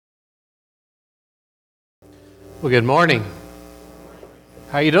Well, good morning.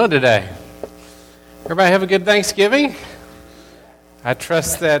 How you doing today? Everybody have a good Thanksgiving? I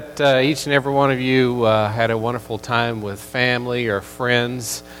trust that each and every one of you had a wonderful time with family or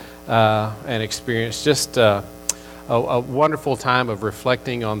friends and experienced just a wonderful time of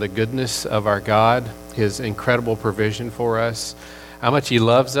reflecting on the goodness of our God, His incredible provision for us, how much He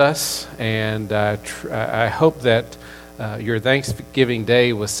loves us, and I hope that your Thanksgiving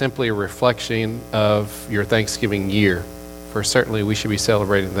Day was simply a reflection of your Thanksgiving year. For certainly we should be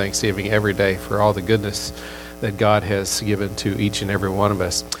celebrating Thanksgiving every day for all the goodness that God has given to each and every one of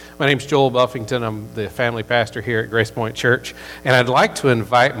us. My name's Joel Buffington. I'm the family pastor here at Grace Point Church, and I'd like to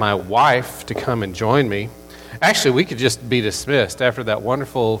invite my wife to come and join me. Actually, we could just be dismissed after that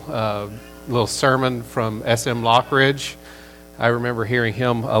wonderful little sermon from S.M. Lockridge. I remember hearing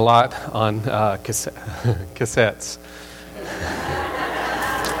him a lot on cassettes.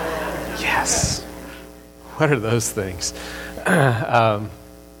 Yes. What are those things? And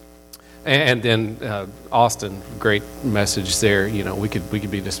then Austin, great message there. You know, we could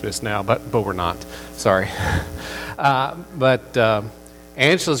be dismissed now, but we're not. Sorry. But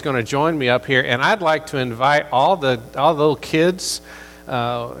Angela's going to join me up here, and I'd like to invite all the little kids.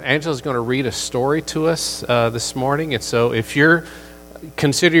 Angela's going to read a story to us this morning, and so if you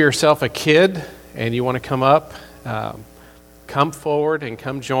consider yourself a kid and you want to come up, come forward and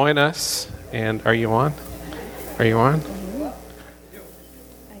come join us. And are you on? Are you on?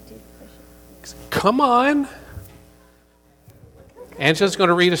 Come on. Angela's going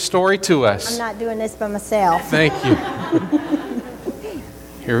to read a story to us. I'm not doing this by myself. Thank you.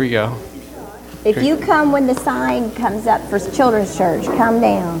 Here we go. If you come when the sign comes up for Children's Church, come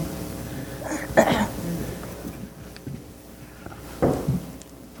down.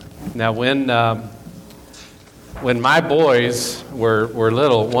 Now, when my boys were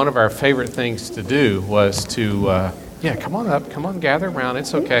little, one of our favorite things to do was to, come on up, come on, gather around.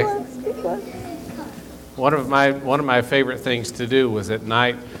 It's okay. One of my favorite things to do was at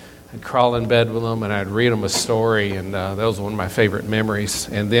night, I'd crawl in bed with them and I'd read them a story, and that was one of my favorite memories.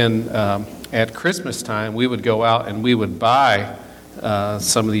 And then at Christmas time, we would go out and we would buy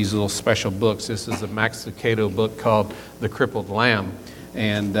some of these little special books. This is a Max Lucado book called The Crippled Lamb.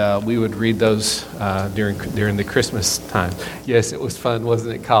 And we would read those during the Christmas time. Yes, it was fun,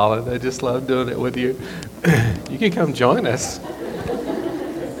 wasn't it, Colin? I just loved doing it with you. You can come join us.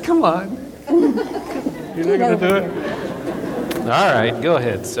 Come on. You're not going to do it? All right, go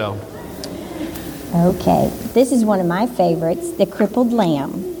ahead. So. Okay, this is one of my favorites, The Crippled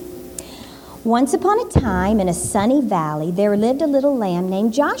Lamb. Once upon a time in a sunny valley, there lived a little lamb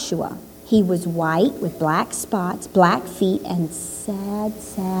named Joshua. He was white with black spots, black feet, and sad,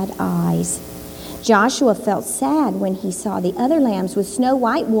 sad eyes. Joshua felt sad when he saw the other lambs with snow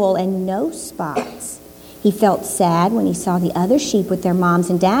white wool and no spots. He felt sad when he saw the other sheep with their moms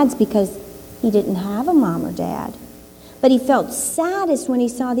and dads because he didn't have a mom or dad. But he felt saddest when he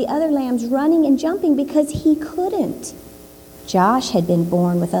saw the other lambs running and jumping because he couldn't. Josh had been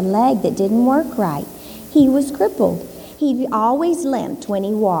born with a leg that didn't work right. He was crippled. He always limped when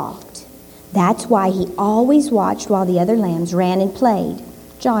he walked. That's why he always watched while the other lambs ran and played.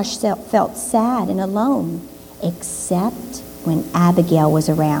 Josh felt sad and alone, except when Abigail was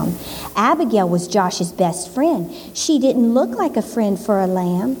around. Abigail was Josh's best friend. She didn't look like a friend for a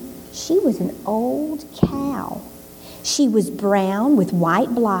lamb. She was an old cow. She was brown with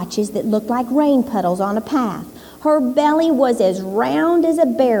white blotches that looked like rain puddles on a path. Her belly was as round as a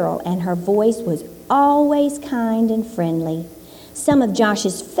barrel, and her voice was always kind and friendly. Some of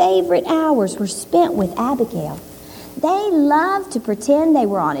Josh's favorite hours were spent with Abigail. They loved to pretend they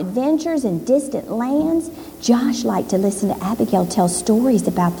were on adventures in distant lands. Josh liked to listen to Abigail tell stories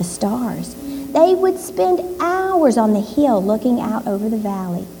about the stars. They would spend hours on the hill looking out over the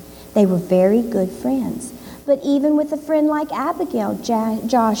valley. They were very good friends. But even with a friend like Abigail,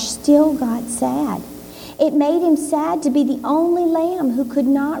 Josh still got sad. It made him sad to be the only lamb who could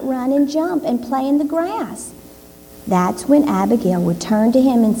not run and jump and play in the grass. That's when Abigail would turn to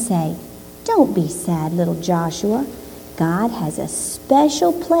him and say, "Don't be sad, little Joshua. God has a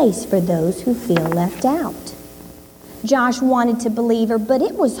special place for those who feel left out." Josh wanted to believe her, but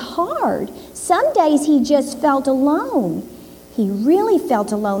it was hard. Some days he just felt alone. He really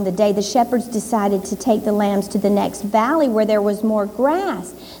felt alone the day the shepherds decided to take the lambs to the next valley where there was more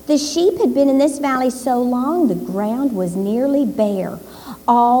grass. The sheep had been in this valley so long the ground was nearly bare.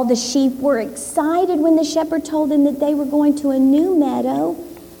 All the sheep were excited when the shepherd told them that they were going to a new meadow.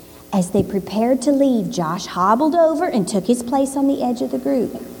 As they prepared to leave, Josh hobbled over and took his place on the edge of the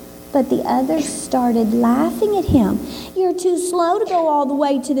group. But the others started laughing at him. "You're too slow to go all the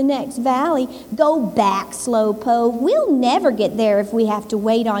way to the next valley. Go back, slowpoke. We'll never get there if we have to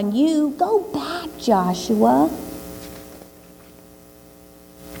wait on you. Go back, Joshua."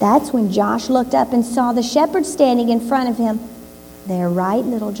 That's when Josh looked up and saw the shepherd standing in front of him. "They're right,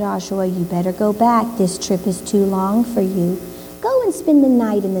 little Joshua. You better go back. This trip is too long for you. Go and spend the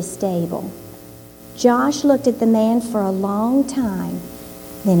night in the stable." Josh looked at the man for a long time.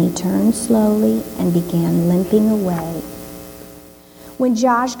 Then he turned slowly and began limping away. When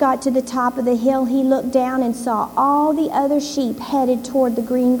Josh got to the top of the hill, he looked down and saw all the other sheep headed toward the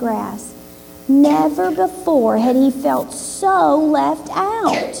green grass. Never before had he felt so left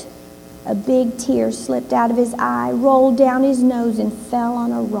out. A big tear slipped out of his eye, rolled down his nose, and fell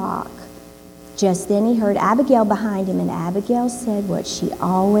on a rock. Just then he heard Abigail behind him, and Abigail said what she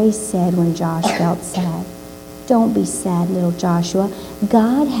always said when Josh felt sad. "Don't be sad, little Joshua.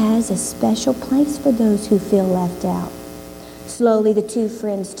 God has a special place for those who feel left out." Slowly the two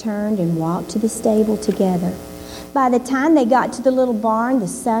friends turned and walked to the stable together. By the time they got to the little barn, the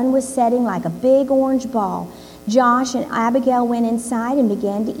sun was setting like a big orange ball. Josh and Abigail went inside and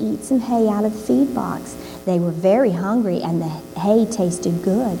began to eat some hay out of the feed box. They were very hungry, and the hay tasted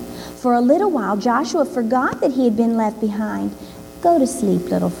good. For a little while, Joshua forgot that he had been left behind. "Go to sleep,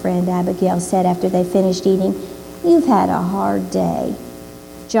 little friend," Abigail said after they finished eating. "You've had a hard day."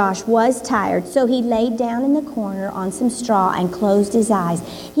 Josh was tired, so he laid down in the corner on some straw and closed his eyes.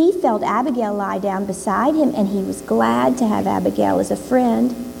 He felt Abigail lie down beside him, and he was glad to have Abigail as a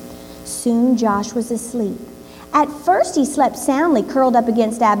friend. Soon Josh was asleep. At first he slept soundly, curled up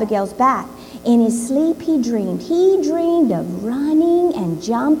against Abigail's back. In his sleep he dreamed. He dreamed of running and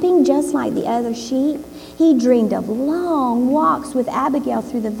jumping just like the other sheep. He dreamed of long walks with Abigail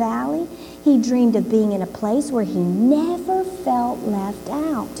through the valley. He dreamed of being in a place where he never felt left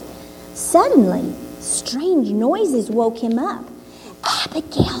out. Suddenly, strange noises woke him up.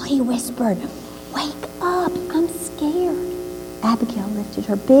 "Abigail," he whispered, "wake up, I'm scared." Abigail lifted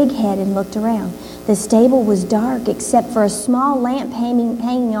her big head and looked around. The stable was dark except for a small lamp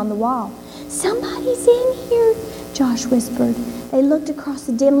hanging on the wall. "Somebody's in here," Josh whispered. They looked across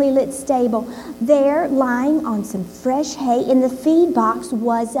the dimly lit stable. There, lying on some fresh hay in the feed box,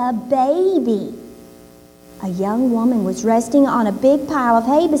 was a baby. A young woman was resting on a big pile of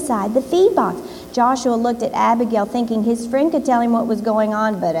hay beside the feed box. Joshua looked at Abigail, thinking his friend could tell him what was going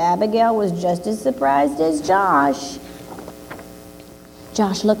on, but Abigail was just as surprised as Josh.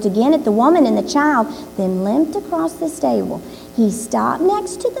 Josh looked again at the woman and the child, then limped across the stable. He stopped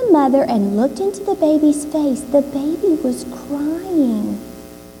next to the mother and looked into the baby's face. The baby was crying.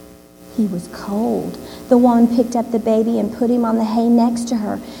 He was cold. The woman picked up the baby and put him on the hay next to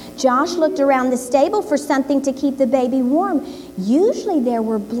her. Josh looked around the stable for something to keep the baby warm. Usually there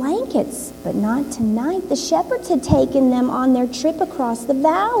were blankets, but not tonight. The shepherds had taken them on their trip across the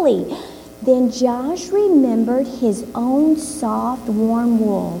valley. Then Josh remembered his own soft, warm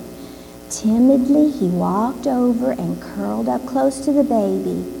wool. Timidly, he walked over and curled up close to the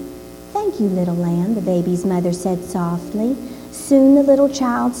baby. "Thank you, little lamb," the baby's mother said softly. Soon the little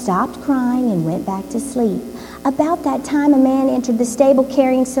child stopped crying and went back to sleep. About that time, a man entered the stable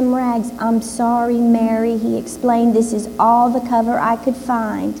carrying some rags. "I'm sorry, Mary," he explained. "This is all the cover I could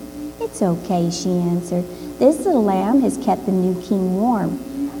find." "It's okay," she answered. "This little lamb has kept the new king warm."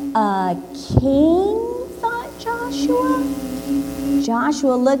 "A king?" thought Joshua.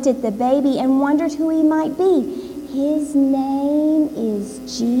 Joshua looked at the baby and wondered who he might be. "His name is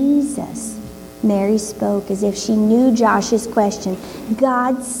Jesus." Mary spoke as if she knew Josh's question.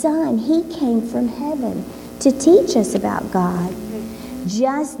 "God's son, he came from heaven to teach us about God."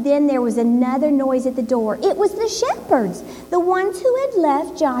 Just then there was another noise at the door. It was the shepherds, the ones who had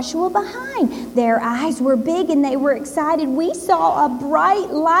left Joshua behind. Their eyes were big and they were excited. "We saw a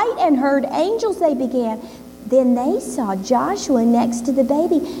bright light and heard angels," they began. Then they saw Joshua next to the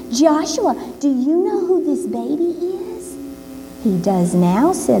baby. "Joshua, do you know who this baby is?" "He does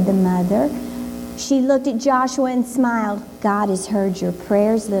now," said the mother. She looked at Joshua and smiled. "God has heard your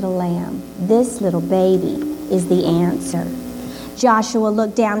prayers, little lamb. This little baby is the answer." Joshua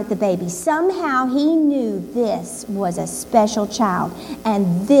looked down at the baby. Somehow he knew this was a special child,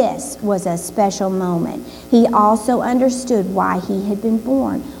 and this was a special moment. He also understood why he had been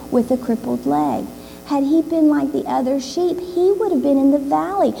born with a crippled leg. Had he been like the other sheep, he would have been in the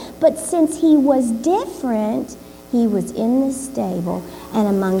valley. But since he was different, he was in the stable and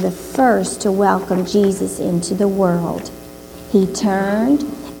among the first to welcome Jesus into the world. He turned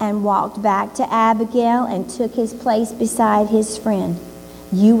and walked back to Abigail and took his place beside his friend.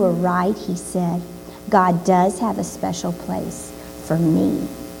 "You were right," he said. "God does have a special place for me."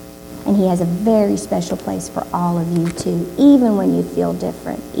 And He has a very special place for all of you too, even when you feel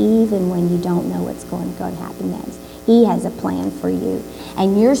different, even when you don't know what's going to happen next. He has a plan for you.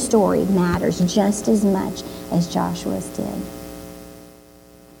 And your story matters just as much as Joshua's did.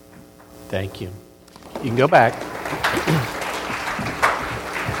 Thank you. You can go back.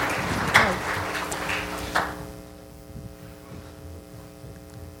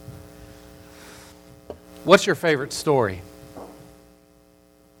 What's your favorite story?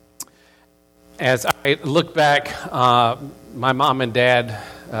 As I look back, my mom and dad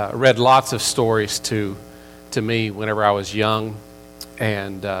read lots of stories to me whenever I was young,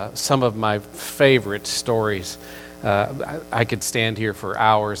 and some of my favorite stories, I could stand here for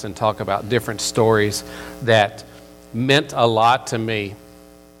hours and talk about different stories that meant a lot to me.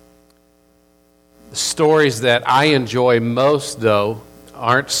 The stories that I enjoy most, though,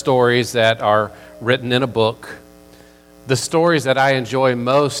 aren't stories that are written in a book. The stories that I enjoy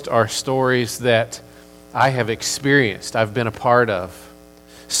most are stories that I have experienced, I've been a part of.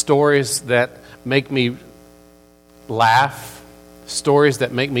 Stories that make me laugh, stories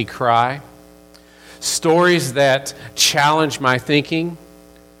that make me cry, stories that challenge my thinking,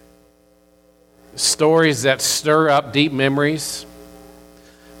 stories that stir up deep memories.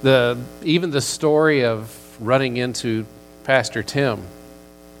 Even the story of running into Pastor Tim,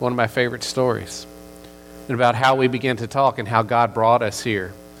 one of my favorite stories, and about how we began to talk and how God brought us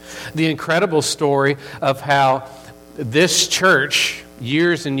here. The incredible story of how this church,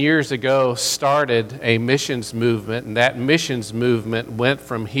 years and years ago, started a missions movement, and that missions movement went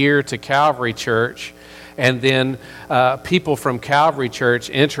from here to Calvary Church, and then people from Calvary Church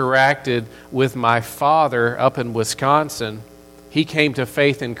interacted with my father up in Wisconsin. He came to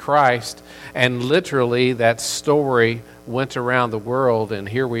faith in Christ, and literally that story went around the world, and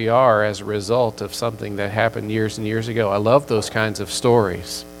here we are as a result of something that happened years and years ago. I love those kinds of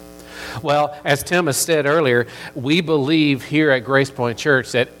stories. Well, as Tim has said earlier, we believe here at Grace Point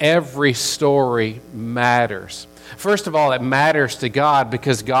Church that every story matters. First of all, it matters to God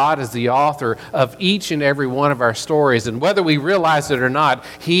because God is the author of each and every one of our stories. And whether we realize it or not,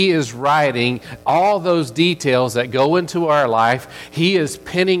 He is writing all those details that go into our life. He is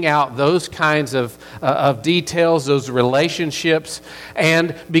pinning out those kinds of details, those relationships.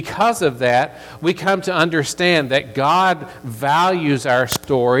 And because of that, we come to understand that God values our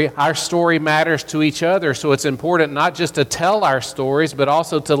story. Our story matters to each other. So it's important not just to tell our stories, but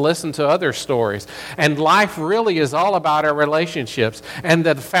also to listen to other stories. And life really is all about our relationships. And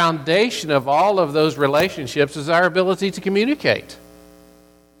the foundation of all of those relationships is our ability to communicate.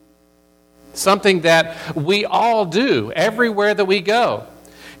 Something that we all do everywhere that we go.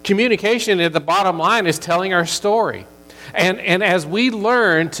 Communication at the bottom line is telling our story. And as we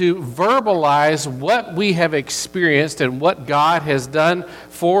learn to verbalize what we have experienced and what God has done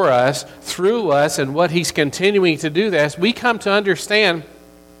for us, through us, and what He's continuing to do this, we come to understand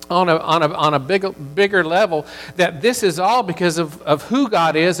on a bigger level that this is all because of who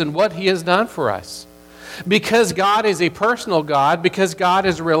God is and what He has done for us. Because God is a personal God, because God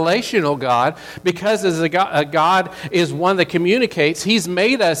is a relational God, because as God is one that communicates, He's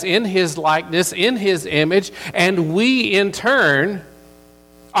made us in His likeness, in His image, and we in turn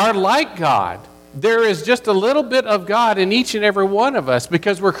are like God. There is just a little bit of God in each and every one of us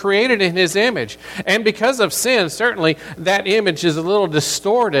because we're created in His image. And because of sin, certainly that image is a little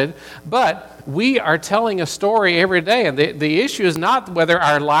distorted, but we are telling a story every day. And the issue is not whether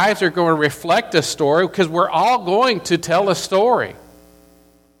our lives are going to reflect a story, because we're all going to tell a story.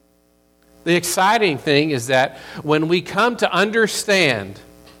 The exciting thing is that when we come to understand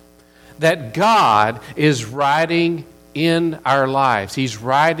that God is writing in our lives, He's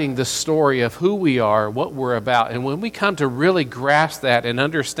writing the story of who we are, what we're about. And when we come to really grasp that and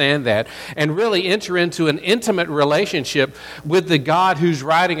understand that and really enter into an intimate relationship with the God who's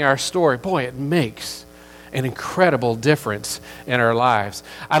writing our story, boy, it makes an incredible difference in our lives.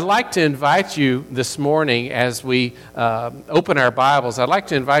 I'd like to invite you this morning as we open our Bibles, I'd like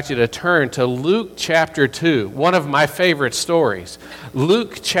to invite you to turn to Luke chapter 2, one of my favorite stories.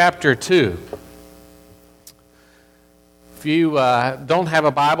 Luke chapter 2. If you don't have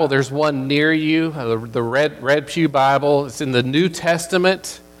a Bible, there's one near you, the Red Pew Bible. It's in the New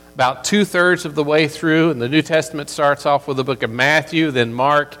Testament, about 2/3 of the way through. And the New Testament starts off with the book of Matthew, then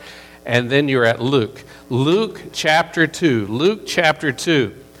Mark, and then you're at Luke. Luke chapter 2. Luke chapter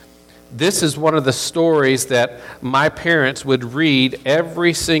 2. This is one of the stories that my parents would read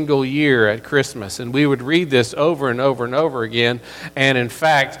every single year at Christmas. And we would read this over and over and over again. And in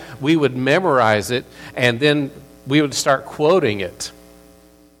fact, we would memorize it, and then we would start quoting it.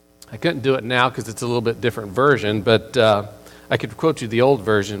 I couldn't do it now because it's a little bit different version, but I could quote you the old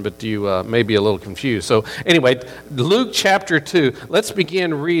version, but you may be a little confused. So anyway, Luke chapter 2, let's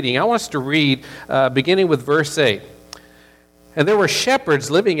begin reading. I want us to read beginning with verse 8. And there were shepherds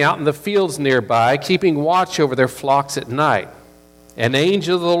living out in the fields nearby, keeping watch over their flocks at night. An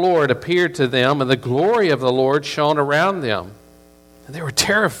angel of the Lord appeared to them, and the glory of the Lord shone around them. And they were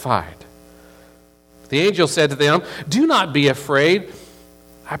terrified. The angel said to them, "Do not be afraid.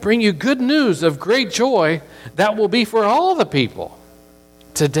 I bring you good news of great joy that will be for all the people.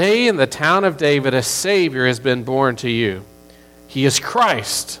 Today in the town of David a Savior has been born to you. He is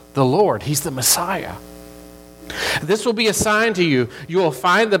Christ the Lord." He's the Messiah. "This will be a sign to you. You will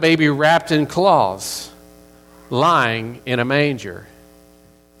find the baby wrapped in cloths, lying in a manger.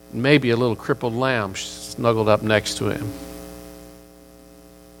 Maybe a little crippled lamb snuggled up next to him."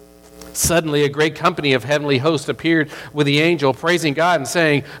 Suddenly a great company of heavenly hosts appeared with the angel, praising God and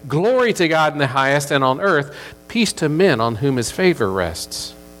saying, "Glory to God in the highest, and on earth peace to men on whom his favor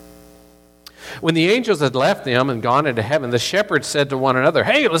rests." When the angels had left them and gone into heaven, the shepherds said to one another,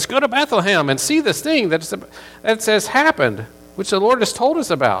 "Hey, let's go to Bethlehem and see this thing that says happened, which the Lord has told us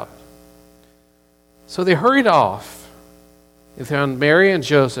about." So they hurried off and found Mary and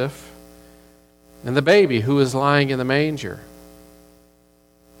Joseph and the baby who was lying in the manger.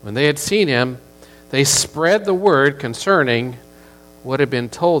 When they had seen him, they spread the word concerning what had been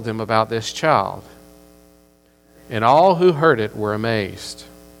told them about this child. And all who heard it were amazed.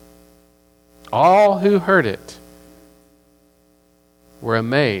 All who heard it were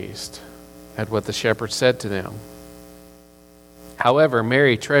amazed at what the shepherds said to them. However,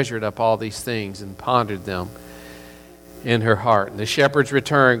 Mary treasured up all these things and pondered them in her heart. And the shepherds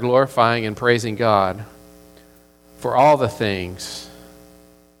returned, glorifying and praising God for all the things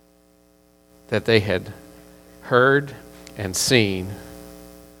that they had heard and seen,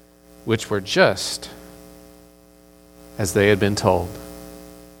 which were just as they had been told.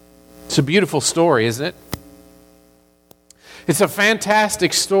 It's a beautiful story, isn't it? It's a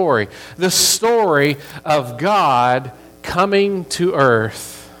fantastic story. The story of God coming to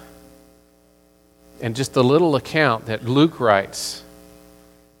earth. And just the little account that Luke writes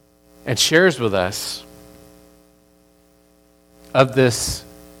and shares with us of this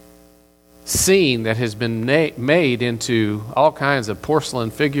scene that has been made into all kinds of porcelain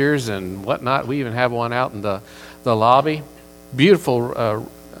figures and whatnot. We even have one out in the lobby. Beautiful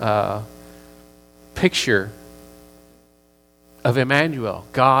picture of Emmanuel,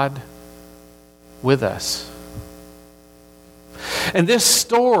 God with us. And this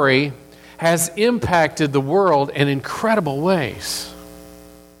story has impacted the world in incredible ways.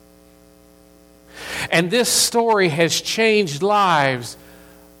 And this story has changed lives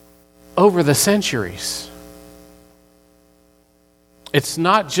over the centuries. It's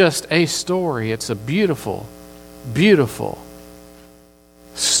not just a story, it's a beautiful, beautiful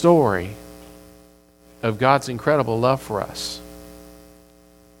story of God's incredible love for us.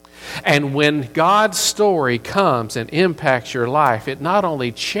 And when God's story comes and impacts your life, it not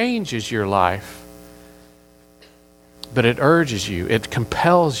only changes your life, but it urges you, it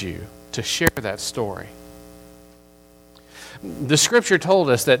compels you to share that story. The scripture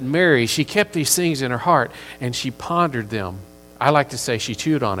told us that Mary, she kept these things in her heart and she pondered them. I like to say she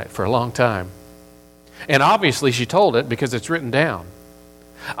chewed on it for a long time. And obviously she told it because it's written down.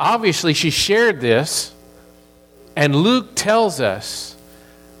 Obviously she shared this, and Luke tells us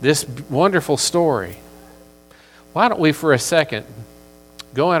this wonderful story. Why don't we for a second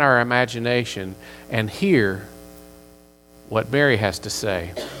go in our imagination and hear what Mary has to say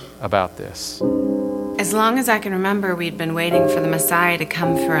about this. As long as I can remember, we'd been waiting for the Messiah to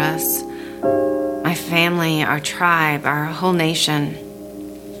come for us. My family, our tribe, our whole nation.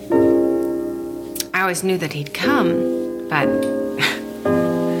 I always knew that he'd come, but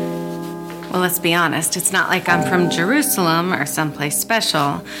well, let's be honest, it's not like I'm from Jerusalem or someplace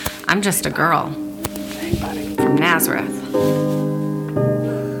special. I'm just a girl from Nazareth.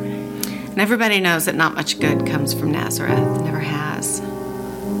 And everybody knows that not much good comes from Nazareth, never has.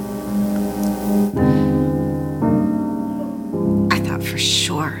 I thought for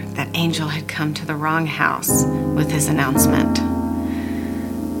sure that angel had come to the wrong house with his announcement.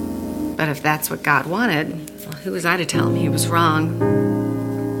 But if that's what God wanted, well, who was I to tell him he was wrong?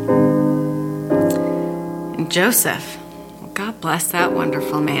 And Joseph, well, God bless that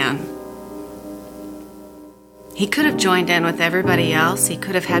wonderful man. He could have joined in with everybody else. He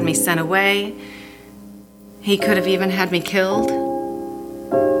could have had me sent away. He could have even had me killed.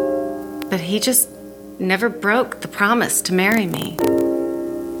 But he just never broke the promise to marry me.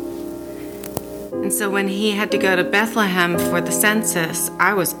 And so when he had to go to Bethlehem for the census,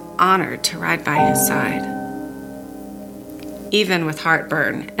 I was honored to ride by his side. even with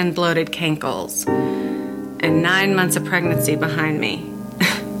heartburn and bloated cankles, and 9 months of pregnancy behind me.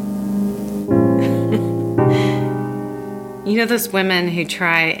 You know those women who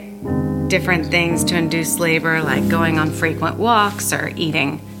try different things to induce labor, like going on frequent walks or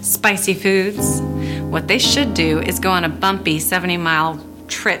eating spicy foods? What they should do is go on a bumpy 70-mile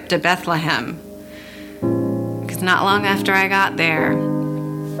trip to Bethlehem. Because not long after I got there,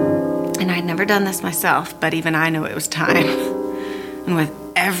 and I'd never done this myself, but even I knew it was time. And with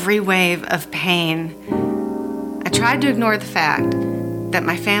every wave of pain, I tried to ignore the fact that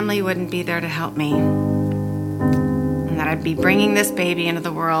my family wouldn't be there to help me, and that I'd be bringing this baby into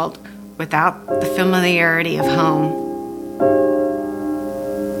the world without the familiarity of home.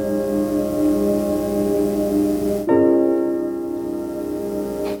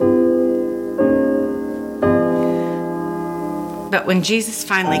 But when Jesus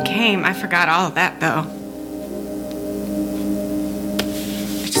finally came, I forgot all of that, though.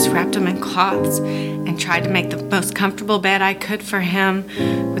 I just wrapped him in cloths and tried to make the most comfortable bed I could for him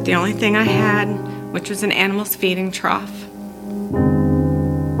with the only thing I had, which was an animal's feeding trough.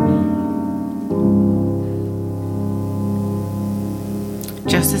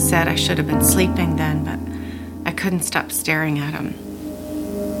 Joseph said I should have been sleeping then, but I couldn't stop staring at him.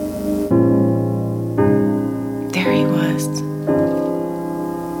 There he was.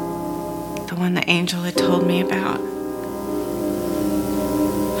 The one the angel had told me about.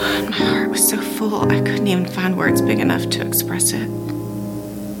 And my heart was so full, I couldn't even find words big enough to express it.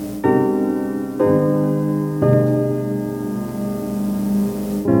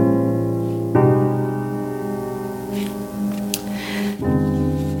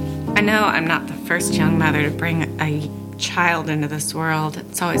 I know I'm not the first young mother to bring a child into this world.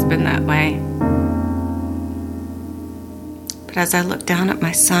 It's always been that way. But as I look down at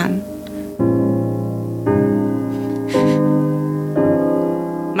my son,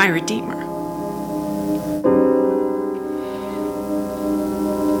 my Redeemer,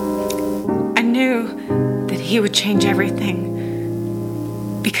 I knew that he would change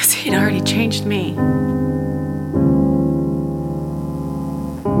everything because he'd already changed me.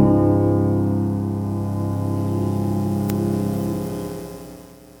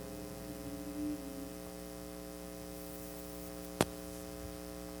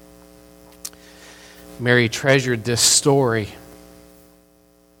 Mary treasured this story.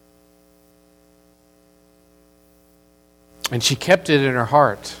 And she kept it in her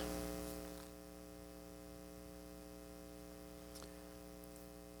heart.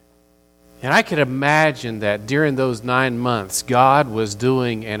 And I could imagine that during those 9 months, God was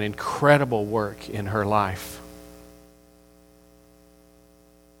doing an incredible work in her life.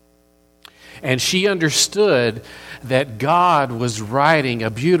 And she understood that God was writing a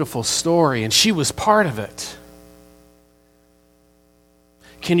beautiful story, and she was part of it.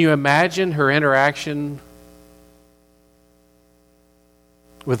 Can you imagine her interaction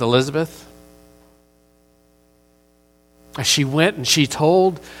with Elizabeth? As she went and she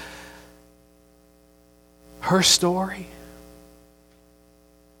told her story.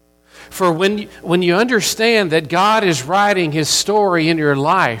 For when you understand that God is writing His story in your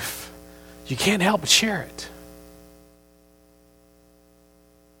life, you can't help but share it.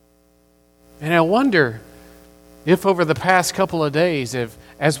 And I wonder if over the past couple of days,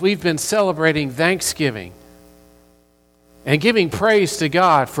 as we've been celebrating Thanksgiving and giving praise to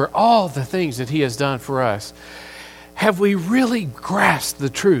God for all the things that He has done for us, have we really grasped the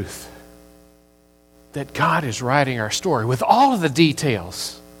truth that God is writing our story with all of the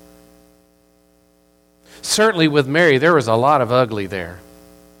details? Certainly with Mary, there was a lot of ugly there.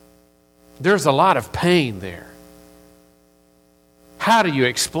 There's a lot of pain there. How do you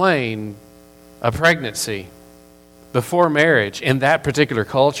explain a pregnancy before marriage in that particular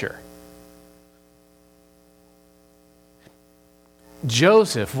culture?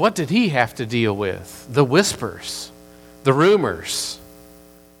 Joseph, what did he have to deal with? The whispers, the rumors.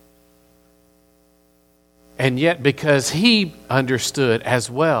 And yet, because he understood as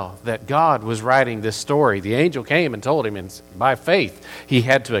well that God was writing this story, the angel came and told him, and by faith, he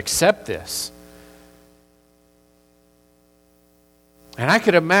had to accept this. And I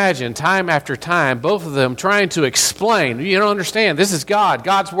could imagine time after time, both of them trying to explain, you don't understand, this is God.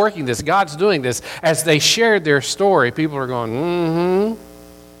 God's working this. God's doing this. As they shared their story, people are going, mm-hmm.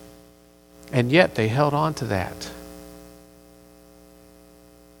 And yet they held on to that.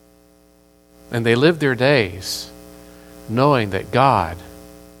 And they lived their days knowing that God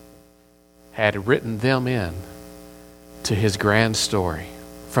had written them in to His grand story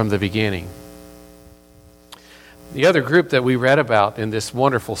from the beginning. The other group that we read about in this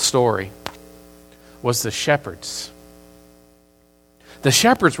wonderful story was the shepherds. The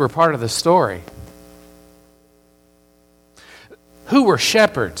shepherds were part of the story. Who were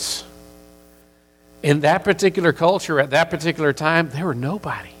shepherds? In that particular culture, at that particular time, they were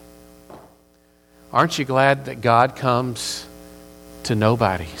nobody. Aren't you glad that God comes to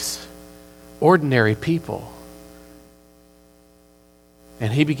nobodies, ordinary people,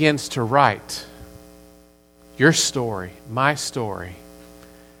 and He begins to write your story, my story,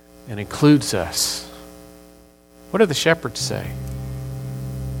 and includes us? What do the shepherds say?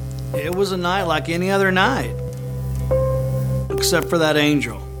 It was a night like any other night, except for that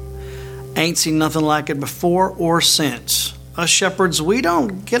angel. Ain't seen nothing like it before or since. Us shepherds, we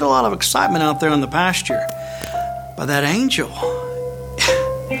don't get a lot of excitement out there in the pasture. But that angel,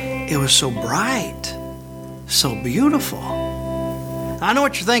 it was so bright, so beautiful. I know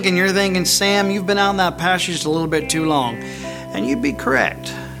what you're thinking. You're thinking, Sam, you've been out in that pasture just a little bit too long. And you'd be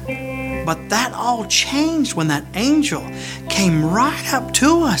correct. But that all changed when that angel came right up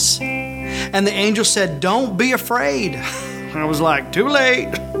to us. And the angel said, "Don't be afraid." I was like, too late.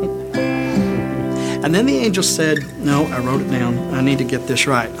 And then the angel said, no, I wrote it down. I need to get this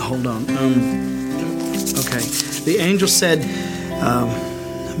right. Hold on. Okay. The angel said,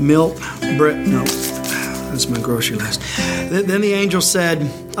 milk, bread. No, that's my grocery list. Then the angel said,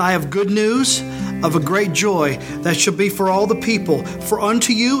 "I have good news of a great joy that shall be for all the people. For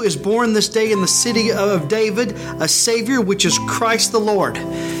unto you is born this day in the city of David a Savior, which is Christ the Lord."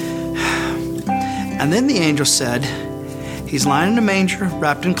 And then the angel said, "He's lying in a manger,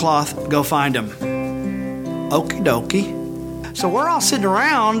 wrapped in cloth. Go find him." Okie dokie. So we're all sitting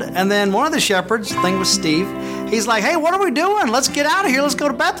around, and then one of the shepherds, I think it was Steve, he's like, "Hey, what are we doing? Let's get out of here. Let's go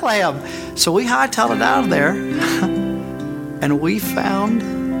to Bethlehem." So we hightailed it out of there, and we found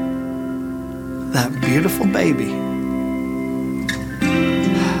that beautiful baby.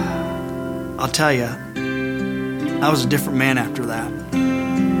 I'll tell you, I was a different man after that.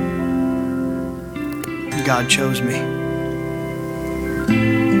 God chose me.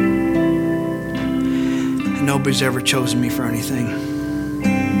 Nobody's ever chosen me for anything.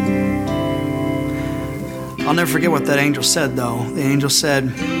 I'll never forget what that angel said, though. The angel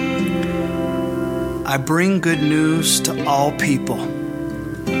said, "I bring good news to all people."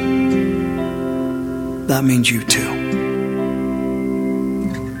 That means you too.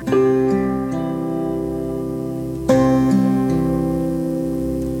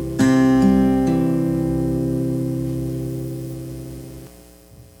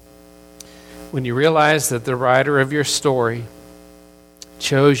 When you realize that the writer of your story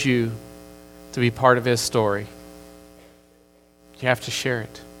chose you to be part of his story, you have to share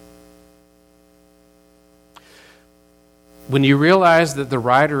it. When you realize that the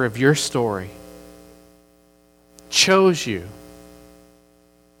writer of your story chose you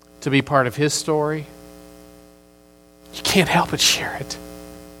to be part of his story, you can't help but share it.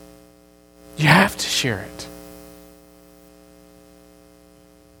 You have to share it.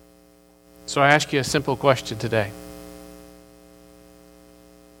 So I ask you a simple question today.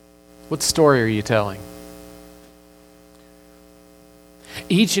 What story are you telling?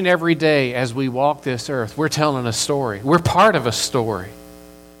 Each and every day as we walk this earth, we're telling a story. We're part of a story.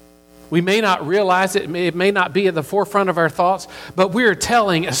 We may not realize it. It may not be at the forefront of our thoughts, but we're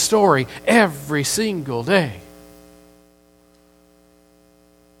telling a story every single day.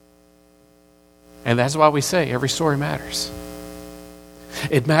 And that's why we say every story matters.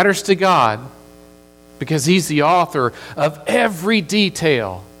 It matters to God because He's the author of every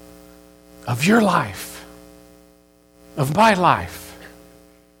detail of your life, of my life.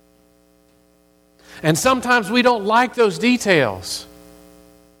 And sometimes we don't like those details.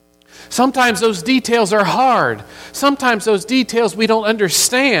 Sometimes those details are hard. Sometimes those details we don't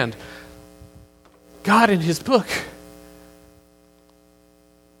understand. God in His book,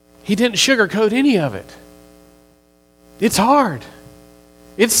 He didn't sugarcoat any of it. It's hard.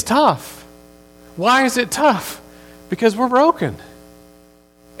 It's tough. Why is it tough? Because we're broken.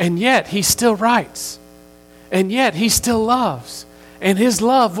 And yet He still writes. And yet He still loves. And His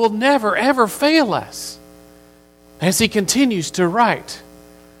love will never, ever fail us as He continues to write.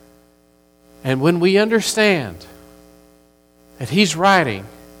 And when we understand that He's writing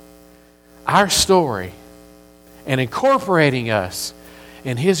our story and incorporating us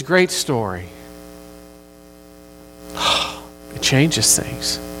in His great story, it changes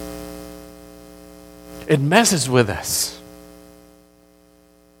things. It messes with us.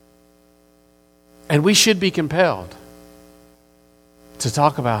 And we should be compelled to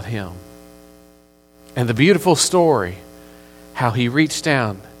talk about Him and the beautiful story, how He reached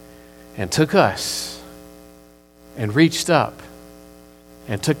down and took us and reached up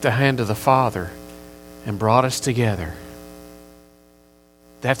and took the hand of the Father and brought us together.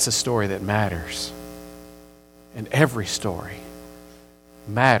 That's a story that matters. And every story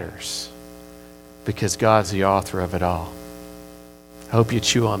matters because God's the author of it all. I hope you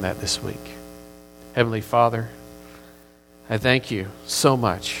chew on that this week. Heavenly Father, I thank you so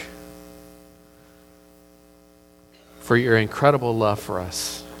much for your incredible love for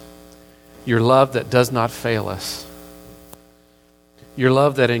us. Your love that does not fail us. Your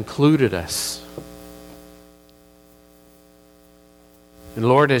love that included us. And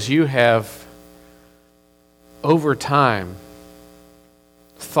Lord, as you have over time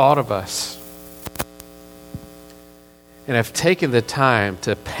thought of us and have taken the time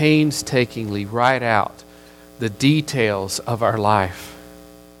to painstakingly write out the details of our life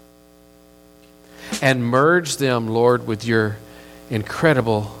and merge them, Lord, with your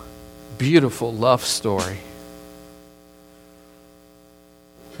incredible, beautiful love story.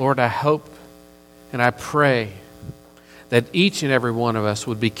 Lord, I hope and I pray that each and every one of us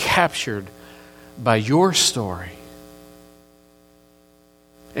would be captured by your story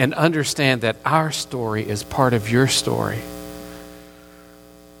and understand that our story is part of your story.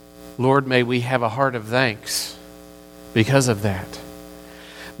 Lord, may we have a heart of thanks because of that.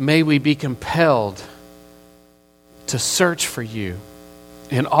 May we be compelled to search for you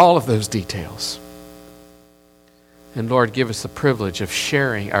in all of those details. And Lord, give us the privilege of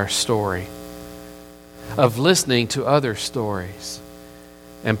sharing our story, of listening to other stories,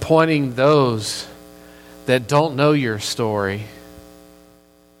 and pointing those that don't know your story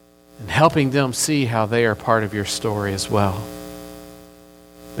and helping them see how they are part of your story as well.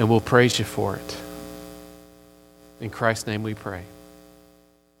 And we'll praise you for it. In Christ's name we pray.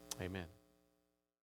 Amen.